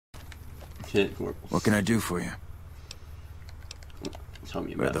Lieutenant Corporal. What can I do for you? Tell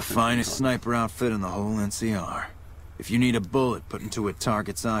me We're about the it. finest sniper outfit in the whole NCR. If you need a bullet put into a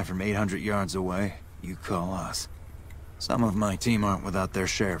target's eye from 800 yards away, you call us. Some of my team aren't without their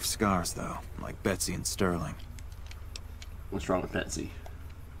share of scars, though, like Betsy and Sterling. What's wrong with Betsy?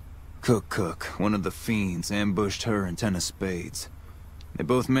 Cook, one of the fiends, ambushed her and 10 of spades. They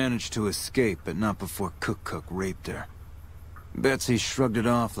both managed to escape, but not before Cook raped her. Betsy shrugged it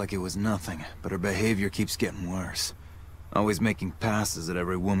off like it was nothing, but her behavior keeps getting worse. Always making passes at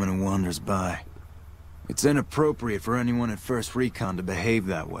every woman who wanders by. It's inappropriate for anyone at First Recon to behave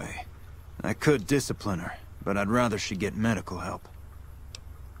that way. I could discipline her, but I'd rather she get medical help.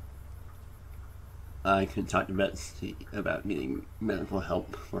 I can talk to Betsy about getting medical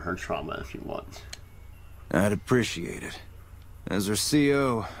help for her trauma if you want. I'd appreciate it. As her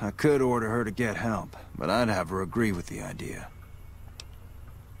CO, I could order her to get help, but I'd have her agree with the idea.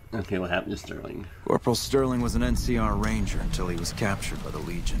 Okay, what happened to Sterling? Corporal Sterling was an NCR ranger until he was captured by the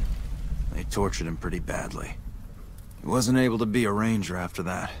Legion. They tortured him pretty badly. He wasn't able to be a ranger after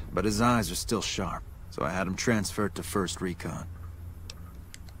that, but his eyes are still sharp, so I had him transferred to First Recon.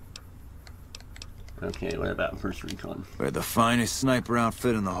 Okay, what about First Recon? We're the finest sniper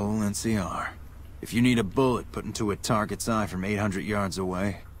outfit in the whole NCR. If you need a bullet put into a target's eye from 800 yards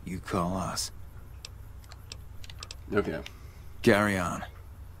away, you call us. Okay. Carry on.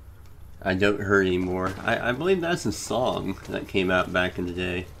 I Don't Hurt Anymore. I believe that's a song that came out back in the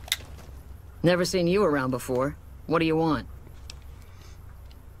day. Never seen you around before. What do you want?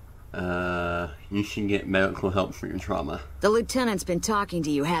 You should get medical help for your trauma. The lieutenant's been talking to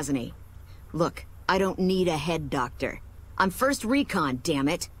you, hasn't he? Look, I don't need a head doctor. I'm First Recon, damn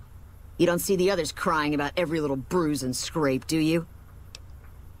it. You don't see the others crying about every little bruise and scrape, do you?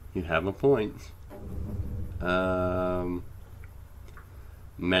 You have a point.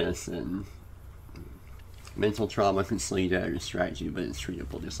 Medicine. Mental trauma can slow you down or distract you, but it's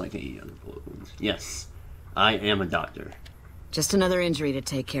treatable just like any other bullet wound. Yes, I am a doctor. Just another injury to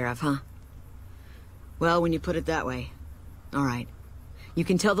take care of, huh? Well, when you put it that way. All right. You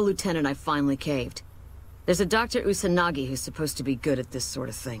can tell the lieutenant I finally caved. There's a Dr. Usanagi who's supposed to be good at this sort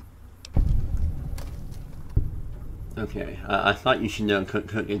of thing. Okay, I thought you should know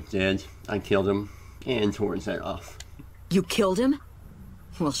Cook is dead. I killed him and tore his head off. You killed him?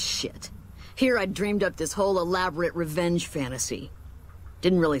 Well, shit. Here I'd dreamed up this whole elaborate revenge fantasy.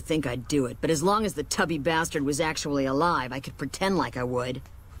 Didn't really think I'd do it, but as long as the tubby bastard was actually alive, I could pretend like I would.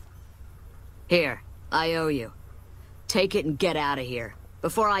 Here, I owe you. Take it and get out of here,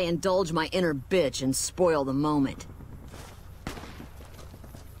 before I indulge my inner bitch and spoil the moment.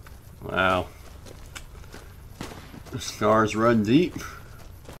 Wow. The scars run deep.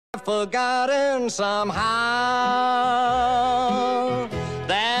 Forgotten somehow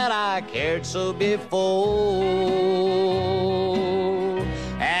that I cared so before,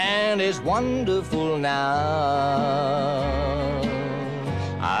 and it's wonderful now.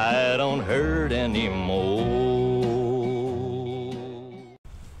 I don't hurt anymore.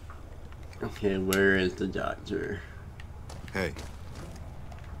 Okay, where is the doctor? Hey.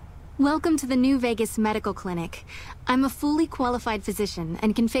 Welcome to the New Vegas Medical Clinic. I'm a fully qualified physician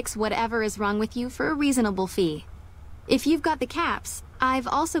and can fix whatever is wrong with you for a reasonable fee. If you've got the caps, I've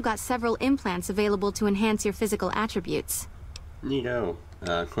also got several implants available to enhance your physical attributes. Neato.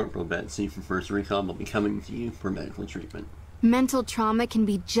 Corporal Betsy from First Recon will be coming to you for medical treatment. Mental trauma can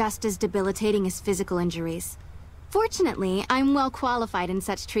be just as debilitating as physical injuries. Fortunately, I'm well qualified in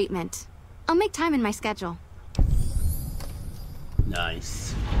such treatment. I'll make time in my schedule.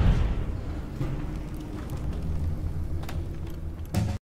 Nice.